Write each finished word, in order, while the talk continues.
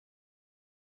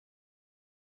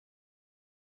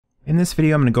In this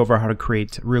video, I'm going to go over how to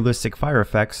create realistic fire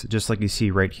effects just like you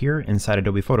see right here inside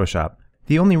Adobe Photoshop.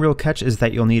 The only real catch is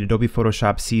that you'll need Adobe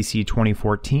Photoshop CC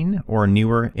 2014 or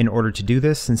newer in order to do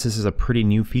this, since this is a pretty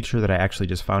new feature that I actually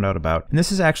just found out about. And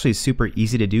this is actually super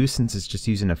easy to do since it's just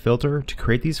using a filter to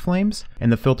create these flames.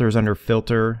 And the filter is under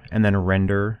Filter and then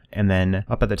Render, and then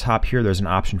up at the top here there's an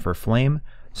option for Flame.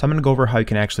 So I'm going to go over how you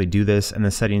can actually do this and the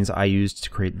settings I used to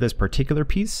create this particular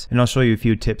piece, and I'll show you a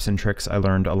few tips and tricks I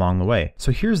learned along the way.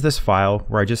 So here's this file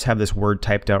where I just have this word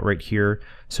typed out right here,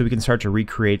 so we can start to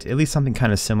recreate at least something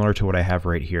kind of similar to what I have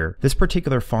right here. This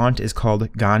particular font is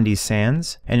called Gandhi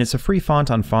Sans, and it's a free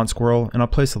font on Font Squirrel, and I'll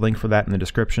place a link for that in the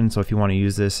description, so if you want to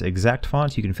use this exact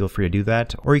font, you can feel free to do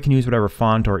that, or you can use whatever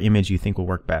font or image you think will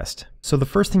work best. So the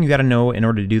first thing you got to know in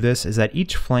order to do this is that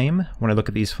each flame, when I look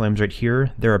at these flames right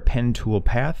here, they're a pen tool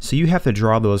path, so you have to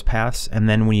draw those paths, and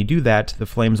then when you do that, the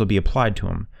flames will be applied to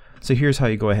them. So here's how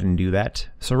you go ahead and do that.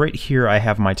 So right here I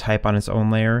have my type on its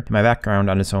own layer, and my background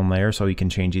on its own layer, so you can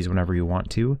change these whenever you want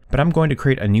to. But I'm going to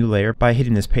create a new layer by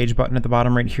hitting this page button at the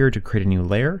bottom right here to create a new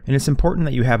layer. And it's important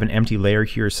that you have an empty layer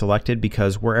here selected,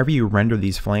 because wherever you render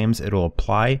these flames, it'll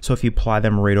apply. So if you apply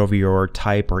them right over your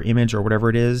type or image or whatever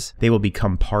it is, they will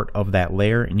become part of that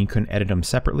layer and you can edit them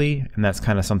separately. And that's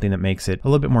kind of something that makes it a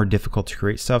little bit more difficult to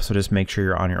create stuff. So just make sure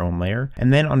you're on your own layer.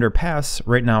 And then under paths,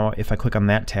 right now, if I click on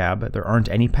that tab, there aren't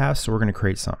any paths. So we're going to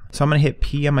create some. So I'm going to hit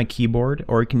P on my keyboard,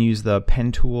 or you can use the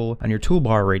pen tool on your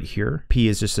toolbar right here. P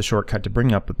is just a shortcut to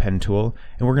bring up the pen tool,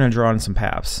 and we're going to draw in some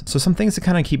paths. So some things to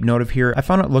kind of keep note of here. I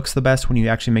found it looks the best when you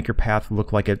actually make your path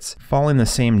look like it's following the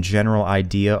same general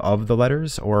idea of the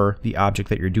letters or the object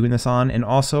that you're doing this on. And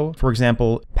also, for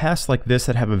example, paths like this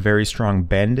that have a very strong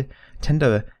bend tend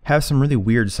to have some really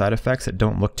weird side effects that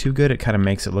don't look too good. It kind of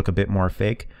makes it look a bit more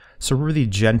fake. So really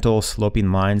gentle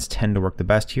sloping lines tend to work the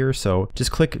best here. So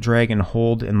just click, drag, and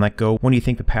hold and let go when you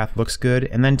think the path looks good.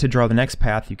 And then to draw the next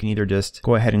path, you can either just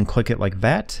go ahead and click it like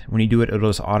that. When you do it, it'll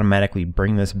just automatically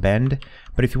bring this bend.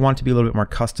 But if you want it to be a little bit more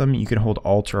custom, you can hold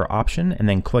Alt or Option and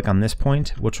then click on this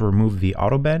point, which will remove the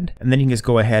auto bend. And then you can just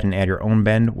go ahead and add your own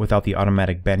bend without the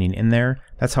automatic bending in there.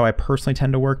 That's how I personally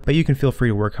tend to work, but you can feel free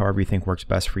to work however you think works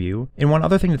best for you. And one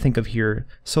other thing to think of here,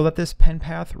 so that this pen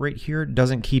path right here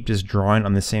doesn't keep just drawing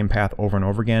on the same path over and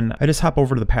over again, I just hop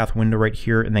over to the path window right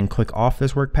here and then click off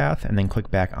this work path and then click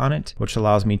back on it, which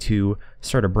allows me to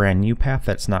start a brand new path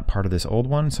that's not part of this old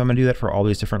one. So I'm going to do that for all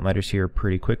these different letters here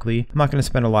pretty quickly. I'm not going to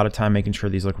spend a lot of time making sure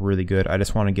these look really good. I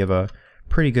just want to give a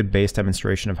pretty good base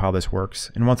demonstration of how this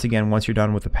works. And once again, once you're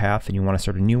done with the path and you want to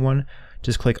start a new one,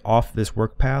 just click off this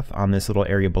work path on this little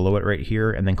area below it right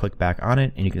here and then click back on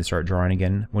it, and you can start drawing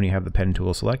again when you have the pen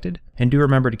tool selected. And do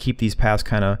remember to keep these paths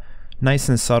kind of nice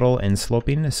and subtle and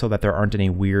sloping so that there aren't any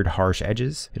weird harsh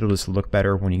edges. It'll just look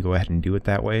better when you go ahead and do it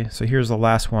that way. So here's the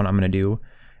last one I'm going to do.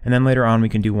 And then later on we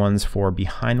can do ones for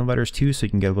behind the letters too, so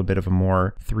you can get a little bit of a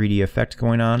more 3D effect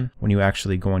going on when you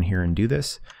actually go in here and do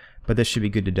this. But this should be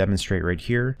good to demonstrate right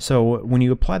here. So when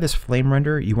you apply this flame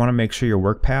render, you want to make sure your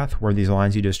work path where these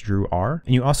lines you just drew are.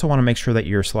 And you also want to make sure that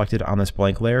you're selected on this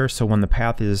blank layer. So when the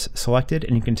path is selected,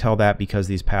 and you can tell that because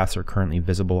these paths are currently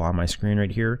visible on my screen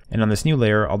right here. And on this new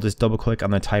layer, I'll just double click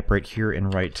on the type right here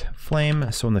and write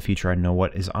flame. So in the future, I know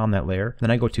what is on that layer.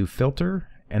 Then I go to filter.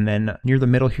 And then near the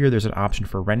middle here, there's an option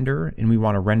for render, and we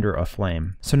want to render a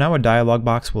flame. So now a dialog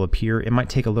box will appear. It might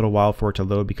take a little while for it to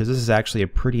load because this is actually a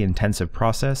pretty intensive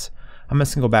process. I'm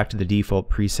just going to go back to the default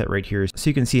preset right here so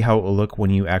you can see how it will look when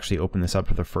you actually open this up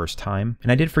for the first time.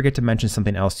 And I did forget to mention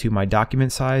something else too. My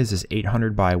document size is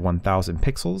 800 by 1000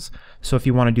 pixels. So if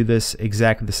you want to do this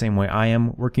exactly the same way I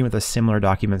am, working with a similar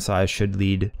document size should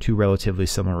lead to relatively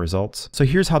similar results. So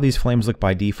here's how these flames look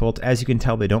by default. As you can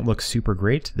tell, they don't look super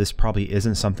great. This probably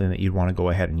isn't something that you'd want to go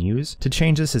ahead and use. To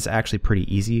change this, it's actually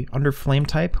pretty easy. Under flame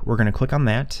type, we're going to click on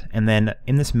that. And then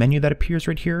in this menu that appears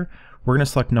right here, we're going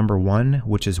to select number 1,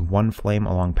 which is one flame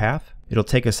along path. It'll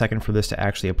take a second for this to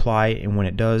actually apply, and when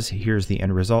it does, here's the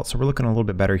end result. So we're looking a little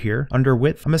bit better here. Under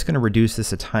width, I'm just going to reduce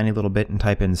this a tiny little bit and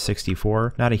type in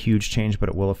 64. Not a huge change, but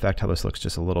it will affect how this looks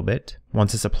just a little bit.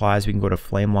 Once this applies, we can go to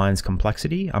flame lines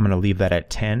complexity. I'm going to leave that at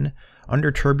 10.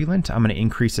 Under turbulent, I'm going to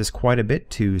increase this quite a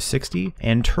bit to 60,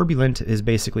 and turbulent is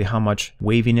basically how much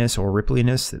waviness or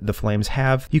rippliness the flames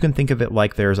have. You can think of it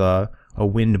like there's a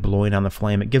wind blowing on the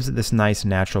flame. It gives it this nice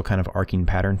natural kind of arcing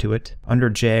pattern to it. Under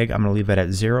jag, I'm going to leave that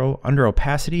at 0. Under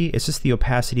opacity, it's just the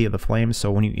opacity of the flames,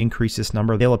 so when you increase this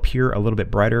number, they'll appear a little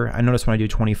bit brighter. I notice when I do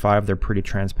 25, they're pretty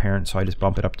transparent, so I just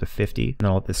bump it up to 50. And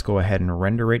I'll let this go ahead and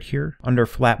render right here. Under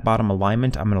flat bottom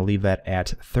alignment, I'm going to leave that at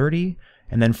 30.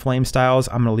 And then flame styles,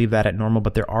 I'm going to leave that at normal,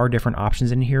 but there are different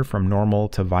options in here from normal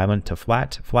to violent to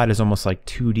flat. Flat is almost like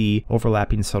 2D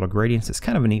overlapping subtle gradients. It's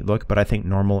kind of a neat look, but I think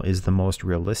normal is the most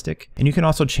realistic. And you can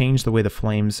also change the way the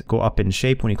flames go up in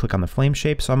shape when you click on the flame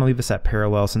shape. So I'm going to leave this at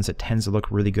parallel since it tends to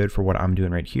look really good for what I'm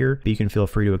doing right here. But you can feel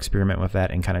free to experiment with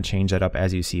that and kind of change that up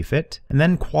as you see fit. And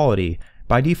then quality.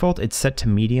 By default, it's set to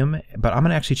medium, but I'm going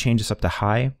to actually change this up to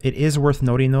high. It is worth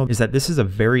noting though, is that this is a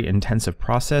very intensive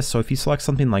process. So if you select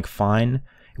something like fine,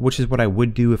 which is what I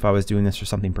would do if I was doing this for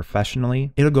something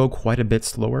professionally, it'll go quite a bit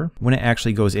slower when it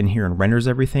actually goes in here and renders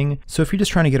everything. So if you're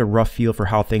just trying to get a rough feel for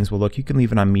how things will look, you can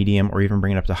leave it on medium or even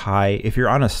bring it up to high. If you're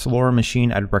on a slower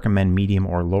machine, I'd recommend medium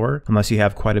or lower, unless you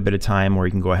have quite a bit of time where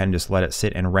you can go ahead and just let it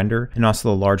sit and render. And also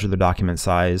the larger the document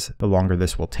size, the longer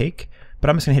this will take. But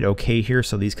I'm just going to hit OK here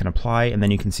so these can apply, and then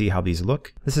you can see how these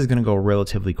look. This is going to go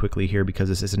relatively quickly here because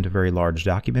this isn't a very large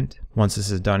document. Once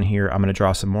this is done here, I'm going to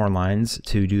draw some more lines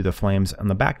to do the flames on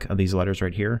the back of these letters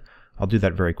right here. I'll do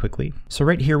that very quickly. So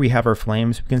right here we have our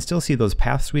flames. We can still see those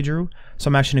paths we drew. So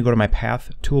I'm actually going to go to my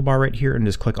path toolbar right here and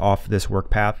just click off this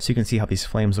work path so you can see how these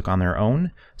flames look on their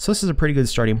own. So this is a pretty good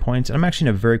starting point. And I'm actually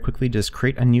going to very quickly just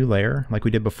create a new layer like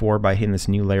we did before by hitting this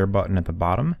new layer button at the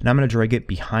bottom. And I'm going to drag it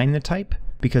behind the type,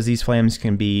 because these flames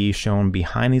can be shown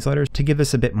behind these letters to give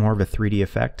this a bit more of a 3D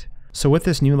effect. So with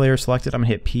this new layer selected, I'm going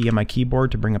to hit P on my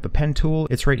keyboard to bring up the pen tool.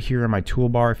 It's right here in my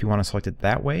toolbar if you want to select it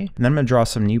that way. And then I'm going to draw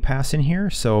some new paths in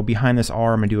here. So behind this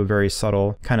R, I'm going to do a very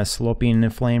subtle kind of sloping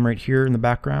flame right here in the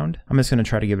background. I'm just going to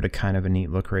try to give it a kind of a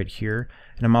neat look right here.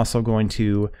 And I'm also going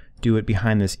to do it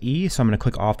behind this E, so I'm going to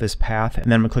click off this path, and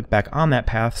then I'm going to click back on that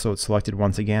path so it's selected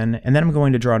once again. And then I'm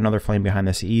going to draw another flame behind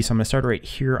this E, so I'm going to start right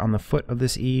here on the foot of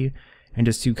this E, and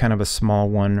just do kind of a small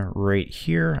one right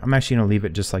here. I'm actually going to leave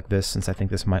it just like this since I think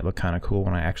this might look kind of cool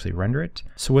when I actually render it.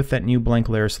 So with that new blank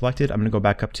layer selected, I'm going to go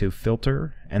back up to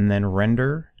Filter, and then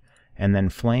Render, and then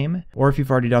Flame. Or if you've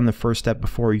already done the first step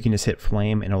before, you can just hit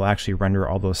Flame and it'll actually render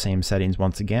all those same settings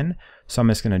once again. So I'm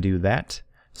just going to do that.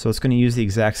 So it's going to use the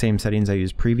exact same settings I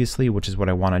used previously, which is what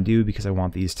I want to do because I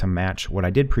want these to match what I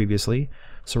did previously.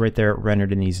 So right there, it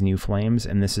rendered in these new flames,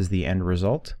 and this is the end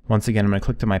result. Once again, I'm going to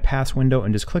click to my paths window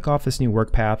and just click off this new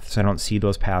work path so I don't see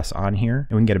those paths on here,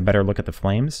 and we can get a better look at the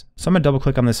flames. So I'm going to double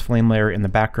click on this flame layer in the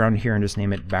background here and just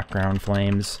name it background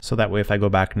flames. So that way if I go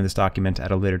back into this document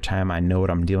at a later time, I know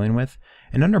what I'm dealing with.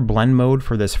 And under blend mode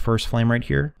for this first flame right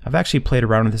here, I've actually played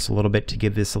around with this a little bit to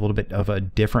give this a little bit of a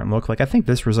different look. Like I think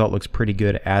this result looks pretty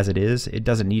good as it is. It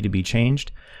doesn't need to be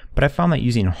changed. But I found that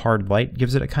using hard light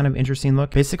gives it a kind of interesting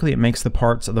look. Basically, it makes the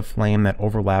parts of the flame that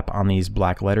overlap on these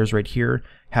black letters right here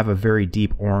have a very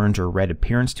deep orange or red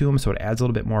appearance to them, so it adds a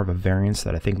little bit more of a variance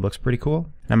that I think looks pretty cool.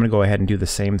 And I'm going to go ahead and do the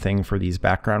same thing for these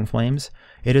background flames.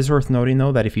 It is worth noting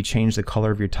though that if you change the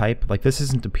color of your type, like this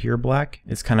isn't a pure black,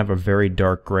 it's kind of a very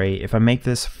dark gray. If I make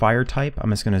this fire type, I'm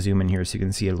just going to zoom in here so you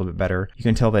can see it a little bit better. You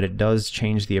can tell that it does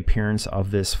change the appearance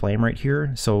of this flame right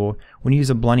here. So when you use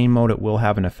a blending mode, it will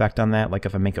have an effect on that. Like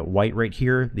if I make it white right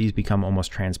here, these become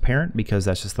almost transparent because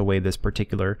that's just the way this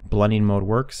particular blending mode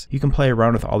works. You can play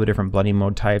around with all the different blending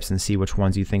mode types and see which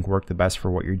ones you think work the best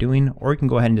for what you're doing, or you can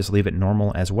go ahead and just leave it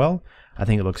normal as well. I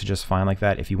think it looks just fine like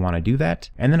that if you want to do that.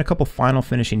 And then a couple final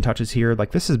finishing touches here.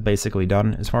 Like this is basically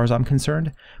done as far as I'm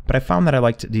concerned, but I found that I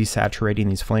liked desaturating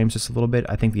these flames just a little bit.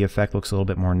 I think the effect looks a little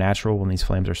bit more natural when these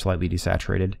flames are slightly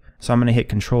desaturated. So I'm going to hit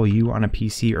Control U on a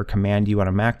PC or Command U on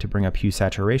a Mac to bring up hue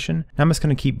saturation. Now I'm just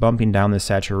going to keep bumping down this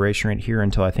saturation right here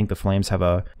until I think the flames have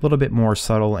a little bit more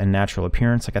subtle and natural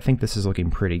appearance. Like I think this is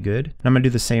looking pretty good. And I'm going to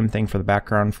do the same thing for the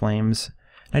background flames.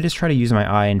 I just try to use my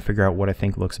eye and figure out what I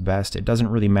think looks best. It doesn't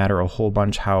really matter a whole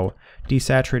bunch how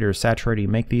desaturated or saturated you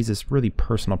make these. It's really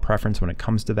personal preference when it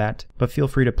comes to that. But feel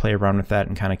free to play around with that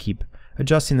and kind of keep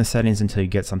adjusting the settings until you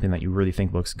get something that you really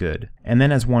think looks good. And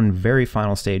then as one very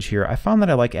final stage here, I found that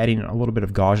I like adding a little bit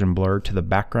of Gaussian blur to the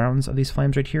backgrounds of these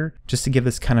flames right here, just to give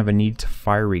this kind of a neat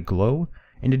fiery glow.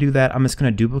 And to do that, I'm just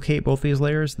going to duplicate both these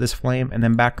layers, this flame and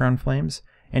then background flames.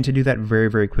 And to do that very,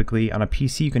 very quickly, on a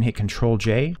PC you can hit Control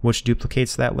J, which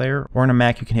duplicates that layer, or on a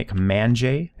Mac you can hit Command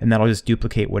J, and that'll just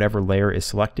duplicate whatever layer is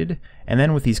selected. And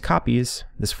then with these copies,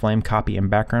 this flame copy and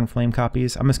background flame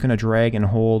copies, I'm just going to drag and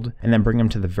hold and then bring them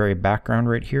to the very background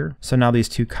right here. So now these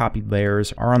two copied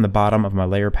layers are on the bottom of my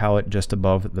layer palette just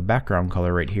above the background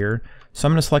color right here. So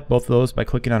I'm going to select both of those by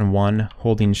clicking on one,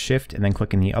 holding Shift, and then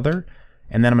clicking the other.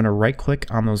 And then I'm going to right click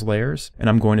on those layers, and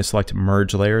I'm going to select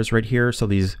Merge Layers right here, so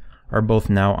these are both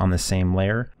now on the same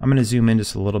layer. I'm going to zoom in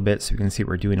just a little bit so you can see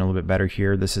what we're doing a little bit better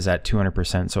here. This is at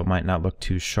 200%, so it might not look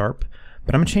too sharp.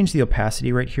 But I'm going to change the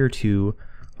opacity right here to,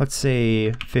 let's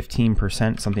say,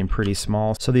 15%, something pretty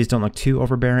small, so these don't look too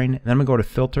overbearing. And then I'm going to go to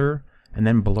Filter, and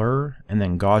then Blur, and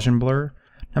then Gaussian Blur.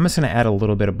 I'm just going to add a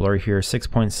little bit of blur here.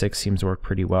 6.6 seems to work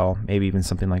pretty well, maybe even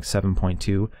something like 7.2.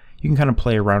 You can kind of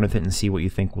play around with it and see what you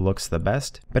think looks the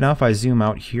best. But now if I zoom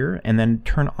out here and then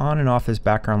turn on and off this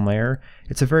background layer,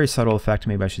 it's a very subtle effect.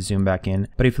 Maybe I should zoom back in.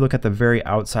 But if you look at the very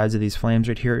outsides of these flames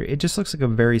right here, it just looks like a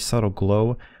very subtle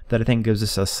glow that I think gives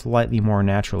us a slightly more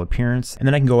natural appearance. And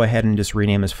then I can go ahead and just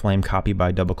rename this flame copy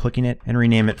by double clicking it and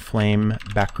rename it flame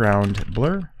background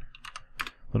blur.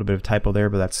 A little bit of typo there,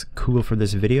 but that's cool for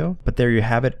this video. But there you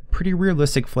have it. Pretty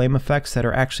realistic flame effects that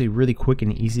are actually really quick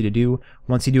and easy to do.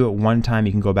 Once you do it one time,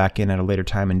 you can go back in at a later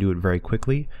time and do it very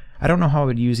quickly. I don't know how I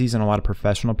would use these in a lot of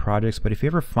professional projects, but if you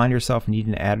ever find yourself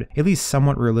needing to add at least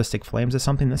somewhat realistic flames to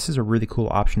something, this is a really cool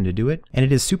option to do it. And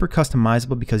it is super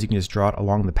customizable because you can just draw it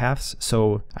along the paths.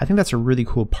 So I think that's a really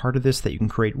cool part of this, that you can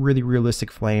create really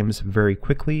realistic flames very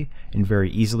quickly and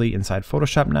very easily inside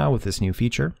Photoshop now with this new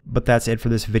feature. But that's it for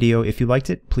this video. If you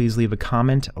liked it, please leave a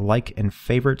comment, like, and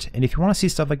favorite. And if you want to see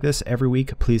stuff like this every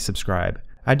week, please subscribe.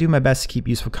 I do my best to keep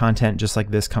useful content just like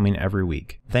this coming every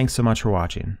week. Thanks so much for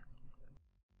watching.